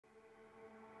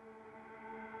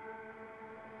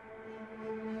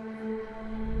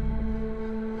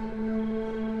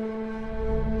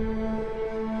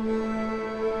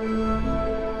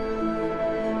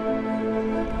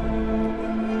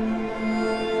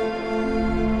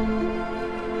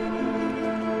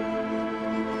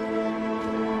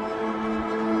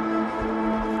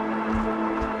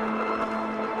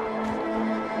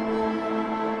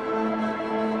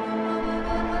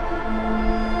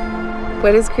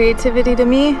What is creativity to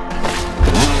me?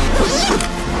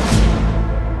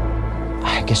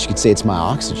 I guess you could say it's my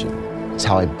oxygen. It's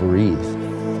how I breathe.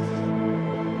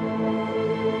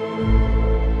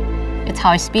 It's how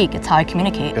I speak, it's how I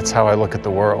communicate. It's how I look at the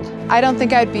world. I don't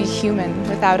think I'd be human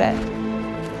without it.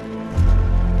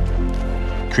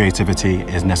 Creativity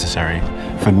is necessary.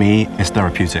 For me, it's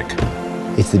therapeutic.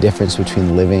 It's the difference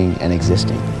between living and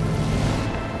existing.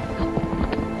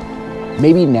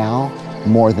 Maybe now,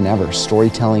 more than ever,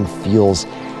 storytelling feels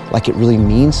like it really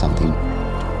means something.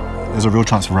 There's a real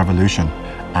chance for revolution,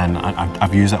 and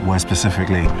I've used that word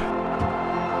specifically.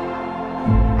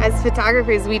 As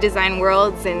photographers, we design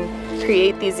worlds and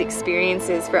create these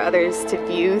experiences for others to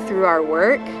view through our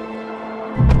work.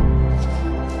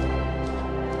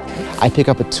 I pick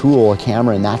up a tool, a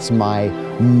camera, and that's my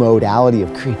modality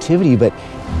of creativity, but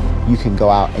you can go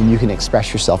out and you can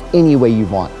express yourself any way you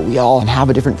want. We all have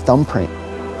a different thumbprint.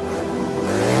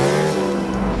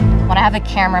 When I have a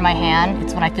camera in my hand,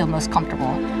 it's when I feel most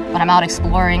comfortable. When I'm out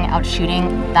exploring, out shooting,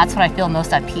 that's when I feel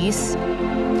most at peace.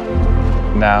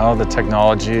 Now the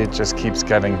technology just keeps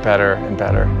getting better and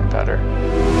better and better.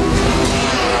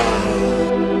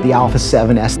 The Alpha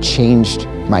 7S changed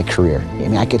my career. I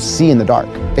mean, I could see in the dark,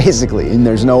 basically, and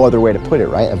there's no other way to put it,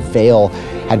 right? A veil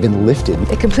had been lifted.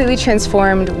 It completely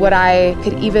transformed what I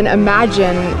could even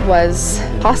imagine was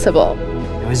possible.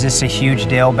 It was just a huge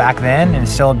deal back then, and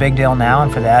it's still a big deal now,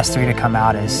 and for the S3 to come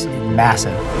out is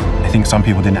massive. I think some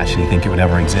people didn't actually think it would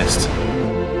ever exist.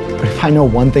 But if I know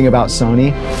one thing about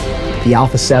Sony, the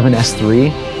Alpha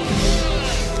 7S3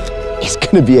 is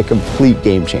gonna be a complete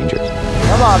game changer.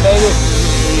 Come on, baby.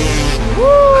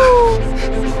 Woo!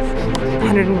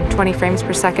 120 frames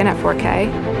per second at 4K.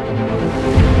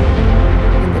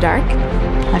 In the dark.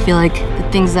 I feel like the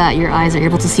things that your eyes are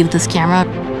able to see with this camera,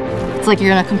 it's like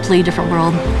you're in a completely different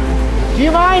world. Do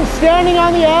you mind standing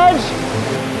on the edge?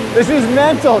 This is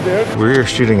mental, dude. We're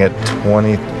shooting at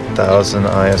 20,000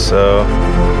 ISO.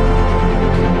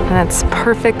 And it's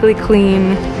perfectly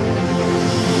clean.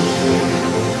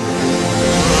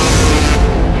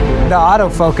 The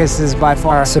autofocus is by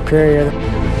far superior.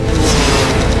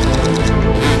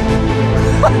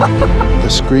 The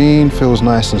screen feels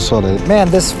nice and solid. Man,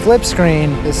 this flip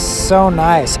screen is so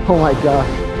nice. Oh my God.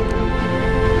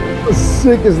 How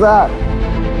sick is that?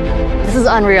 This is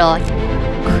unreal.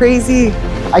 Crazy.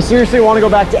 I seriously want to go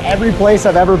back to every place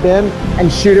I've ever been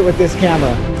and shoot it with this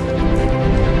camera.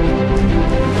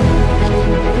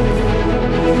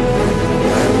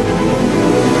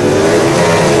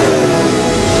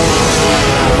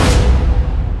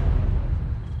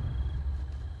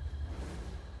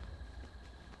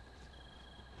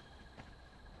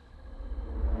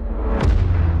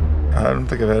 I don't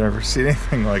think I've ever seen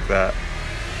anything like that.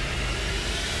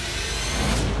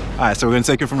 All right, so we're gonna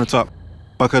take it from the top.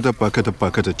 Bucket to bucket to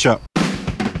bucket to chop.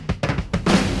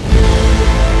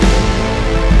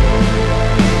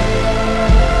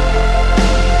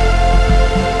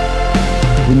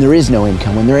 When there is no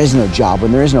income, when there is no job,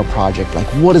 when there is no project, like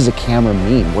what does a camera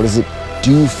mean? What does it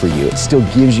do for you? It still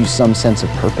gives you some sense of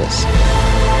purpose.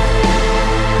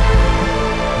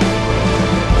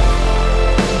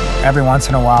 Every once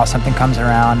in a while, something comes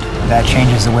around that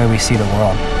changes the way we see the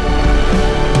world.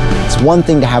 It's one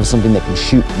thing to have something that can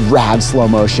shoot rad slow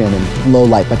motion and low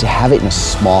light, but to have it in a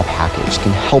small package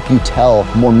can help you tell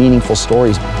more meaningful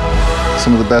stories.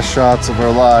 Some of the best shots of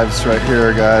our lives right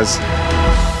here, guys.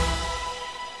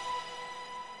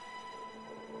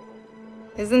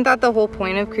 Isn't that the whole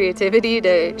point of creativity,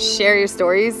 to share your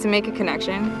stories, to make a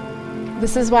connection?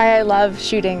 This is why I love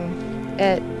shooting.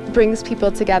 It brings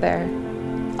people together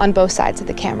on both sides of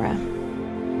the camera.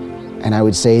 And I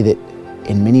would say that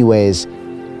in many ways,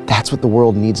 that's what the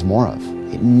world needs more of.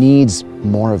 It needs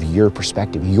more of your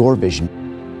perspective, your vision.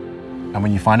 And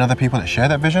when you find other people that share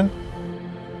that vision,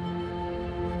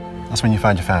 that's when you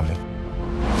find your family.